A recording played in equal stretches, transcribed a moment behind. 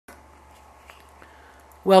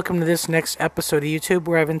Welcome to this next episode of YouTube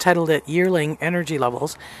where I've entitled it Yearling Energy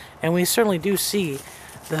Levels, and we certainly do see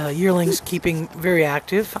the yearlings keeping very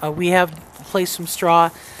active. We have placed some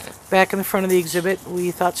straw back in the front of the exhibit.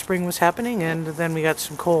 We thought spring was happening, and then we got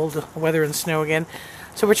some cold weather and snow again.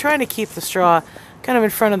 So we're trying to keep the straw kind of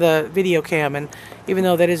in front of the video cam, and even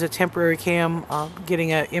though that is a temporary cam,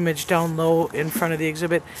 getting an image down low in front of the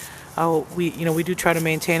exhibit, we do try to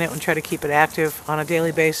maintain it and try to keep it active on a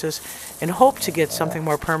daily basis, and hope to get something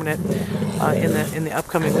more permanent in the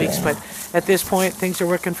upcoming weeks. But at this point, things are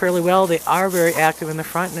working fairly well. They are very active in the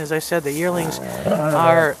front, and as I said, the yearlings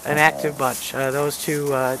are an active bunch. Those two,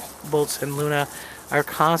 Bolts and Luna, are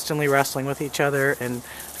constantly wrestling with each other and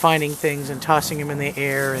finding things and tossing them in the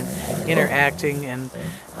air and interacting and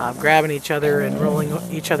grabbing each other and rolling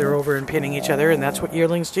each other over and pinning each other, and that's what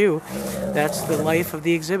yearlings do. That's the life of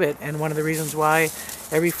the exhibit, and one of the reasons why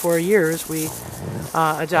every 4 years we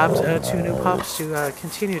adopt 2 new pups to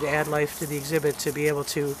continue to add life to the exhibit, to be able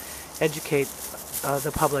to educate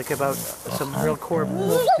the public about some real core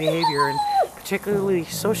behavior, and particularly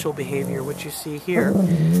social behavior, which you see here.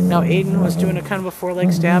 Now Aidan was doing a kind of a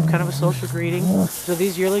 4-leg stab, kind of a social greeting. So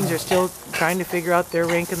these yearlings are still trying to figure out their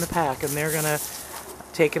rank in the pack, and they're going to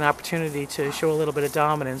take an opportunity to show a little bit of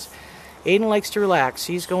dominance. Aidan likes to relax.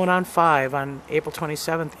 He's going on 5 on April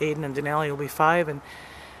 27th. Aidan and Denali will be 5,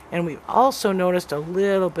 and we've also noticed a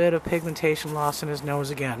little bit of pigmentation loss in his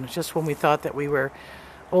nose again. Just when we thought that we were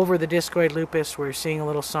over the discoid lupus, we're seeing a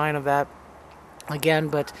little sign of that again.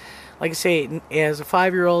 But like I say, as a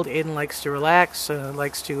 5-year-old, Aidan likes to relax,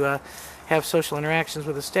 likes to have social interactions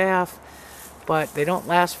with the staff, but they don't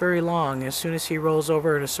last very long. As soon as he rolls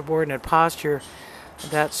over in a subordinate posture,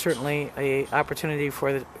 that's certainly an opportunity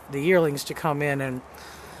for the yearlings to come in and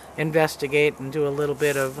investigate and do a little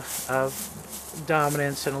bit of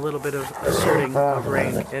dominance and a little bit of asserting of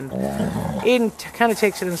rank. And Aidan kind of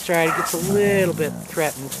takes it in stride, gets a little bit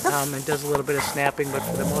threatened, and does a little bit of snapping, but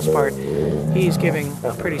for the most part he's giving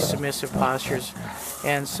pretty submissive postures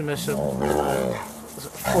and submissive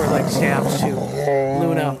 4-leg stabs to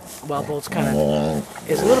Luna, while Bolts kind of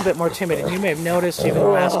is a little bit more timid. And you may have noticed even the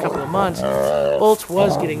last couple of months, Bolts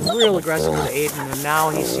was getting real aggressive with Aidan, and now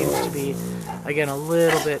he seems to be again a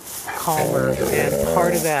little bit calmer. And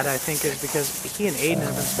part of that, I think, is because he and Aidan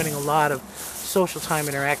have been spending a lot of social time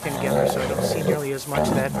interacting together, so I don't see nearly as much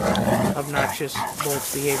of that obnoxious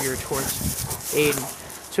Bolts behavior towards Aidan.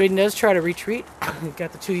 So Aidan does try to retreat. He's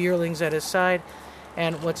got the 2 yearlings at his side.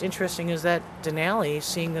 And what's interesting is that Denali,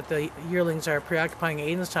 seeing that the yearlings are preoccupying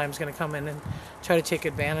Aidan's time, is going to come in and try to take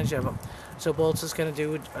advantage of them. So Bolts is going to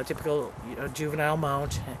do a typical juvenile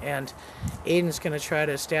mount, and Aidan's going to try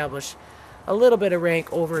to establish a little bit of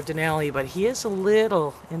rank over Denali, but he is a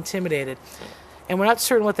little intimidated. And we're not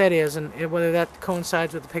certain what that is, and whether that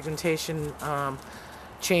coincides with the pigmentation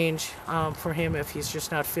change for him, if he's just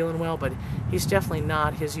not feeling well, but he's definitely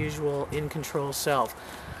not his usual in-control self.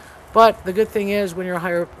 But the good thing is, when you're a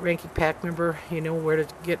higher-ranking pack member, you know where to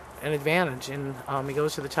get an advantage, and he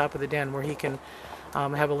goes to the top of the den where he can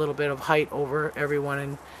have a little bit of height over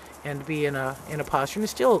everyone and be in a posture. And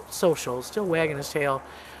he's still social, still wagging his tail,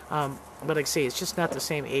 but like I say, it's just not the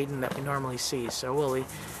same Aidan that we normally see. So we'll be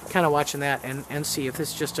kind of watching that and see if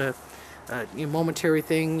this is just a momentary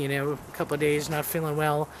thing, a couple of days not feeling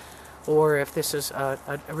well, or if this is a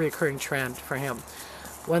reoccurring trend for him.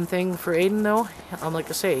 One thing for Aidan, though, like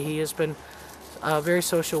I say, he has been very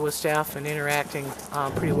social with staff and interacting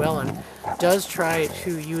pretty well, and does try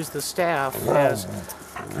to use the staff as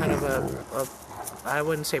kind of a I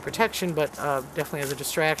wouldn't say protection, but definitely as a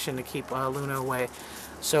distraction to keep Luna away.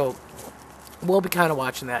 So we'll be kind of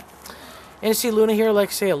watching that. And you see Luna here, like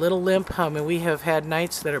I say, a little limp. We have had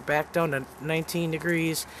nights that are back down to 19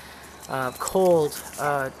 degrees, cold,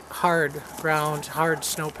 hard ground, hard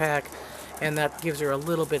snowpack, and that gives her a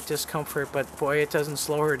little bit discomfort, but boy, it doesn't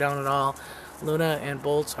slow her down at all. Luna and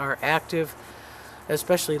Bolts are active,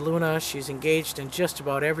 especially Luna. She's engaged in just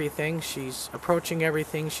about everything. She's approaching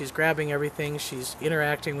everything, she's grabbing everything, she's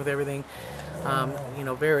interacting with everything.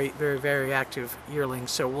 Very, very, very active yearling.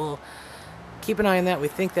 So we'll keep an eye on that. We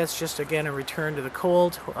think that's just, again, a return to the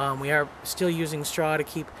cold. We are still using straw to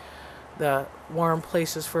keep the warm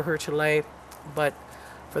places for her to lay, but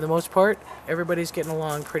for the most part, everybody's getting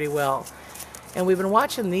along pretty well. And we've been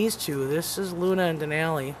watching these two. This is Luna and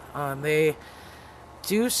Denali. They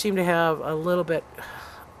do seem to have a little bit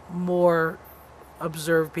more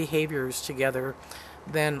observed behaviors together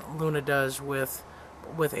than Luna does with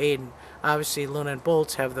Aidan. Obviously, Luna and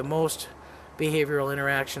Bolts have the most behavioral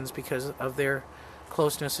interactions because of their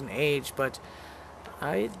closeness in age, but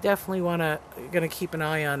I definitely gonna keep an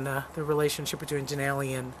eye on the relationship between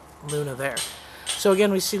Denali and Luna there. So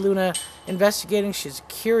again, we see Luna investigating. She's a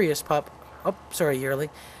curious pup. Oh, sorry,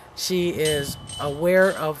 yearling. She is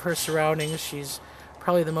aware of her surroundings. She's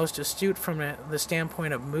probably the most astute from the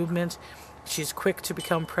standpoint of movement. She's quick to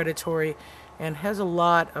become predatory and has a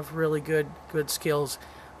lot of really good skills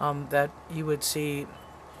that you would see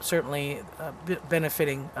certainly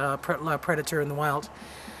benefiting a predator in the wild.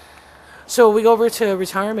 So we go over to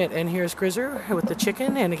retirement, and here's Grizzer with the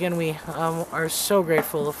chicken. And again, we are so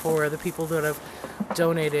grateful for the people that have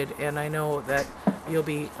donated, and I know that you'll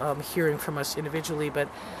be hearing from us individually, but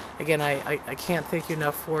again, I can't thank you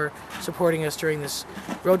enough for supporting us during this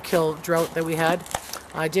roadkill drought that we had.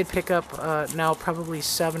 I did pick up now probably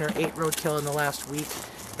 7 or 8 roadkill in the last week,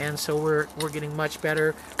 and so we're getting much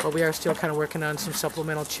better, but we are still kind of working on some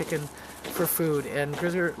supplemental chicken for food. And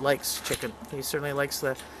Grizzer likes chicken. He certainly likes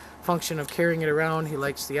the function of carrying it around. He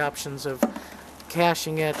likes the options of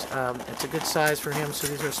caching it. It's a good size for him, so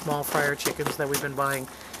these are small fryer chickens that we've been buying,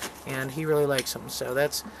 and he really likes them. So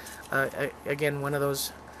that's again one of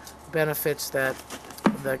those benefits, that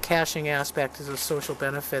the caching aspect is a social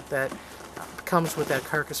benefit that comes with that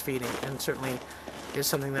carcass feeding, and certainly is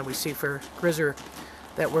something that we see for Grizzer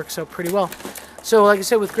that works out pretty well. So like I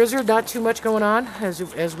said, with Grizzer, not too much going on.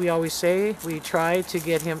 As we always say, we try to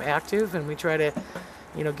get him active, and we try to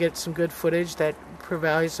get some good footage that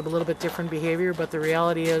provides a little bit different behavior, but the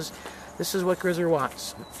reality is this is what Grizzer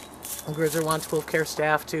wants. Grizzer wants Wolf Care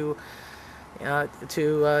staff to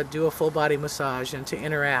do a full body massage and to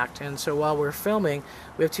interact. And so while we're filming,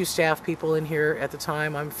 we have 2 staff people in here at the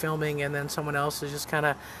time. I'm filming, and then someone else is just kind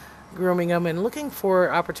of grooming them and looking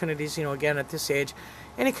for opportunities. Again, at this age,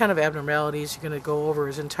 any kind of abnormalities, you're going to go over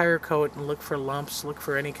his entire coat and look for lumps, look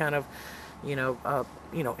for any kind of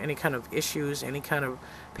any kind of issues, any kind of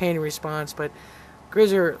pain response. But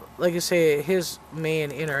Grizzer, like I say, his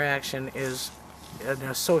main interaction is in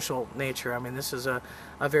a social nature. I mean, this is a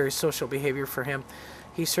very social behavior for him.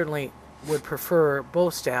 He certainly would prefer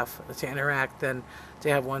both staff to interact than to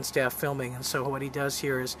have one staff filming. And so what he does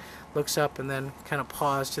here is looks up and then kind of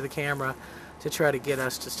paws to the camera to try to get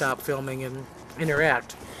us to stop filming and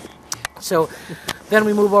interact. So then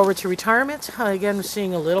we move over to retirement. Again,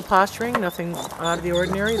 seeing a little posturing, nothing out of the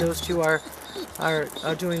ordinary. Those 2 are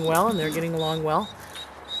doing well, and they're getting along well.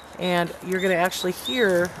 And you're going to actually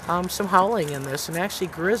hear some howling in this. And actually,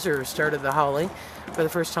 Grizzer started the howling for the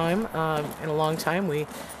first time in a long time. We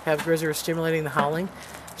have Grizzer stimulating the howling.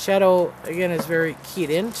 Shadow, again, is very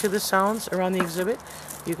keyed into the sounds around the exhibit.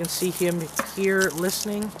 You can see him here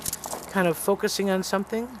listening, kind of focusing on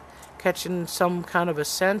something, catching some kind of a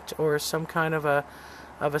scent or some kind of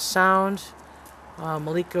a sound.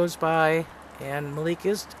 Malik goes by, and Malik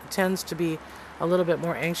tends to be a little bit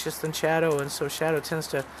more anxious than Shadow, and so Shadow tends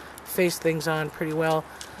to face things on pretty well.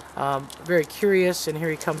 Very curious, and here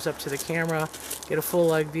he comes up to the camera, get a full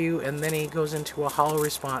leg view, and then he goes into a howl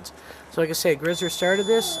response. So like I say, Grizzer started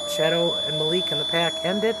this, Shadow and Malik and the pack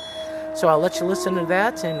ended. So I'll let you listen to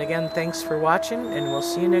that, and again, thanks for watching, and we'll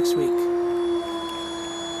see you next week.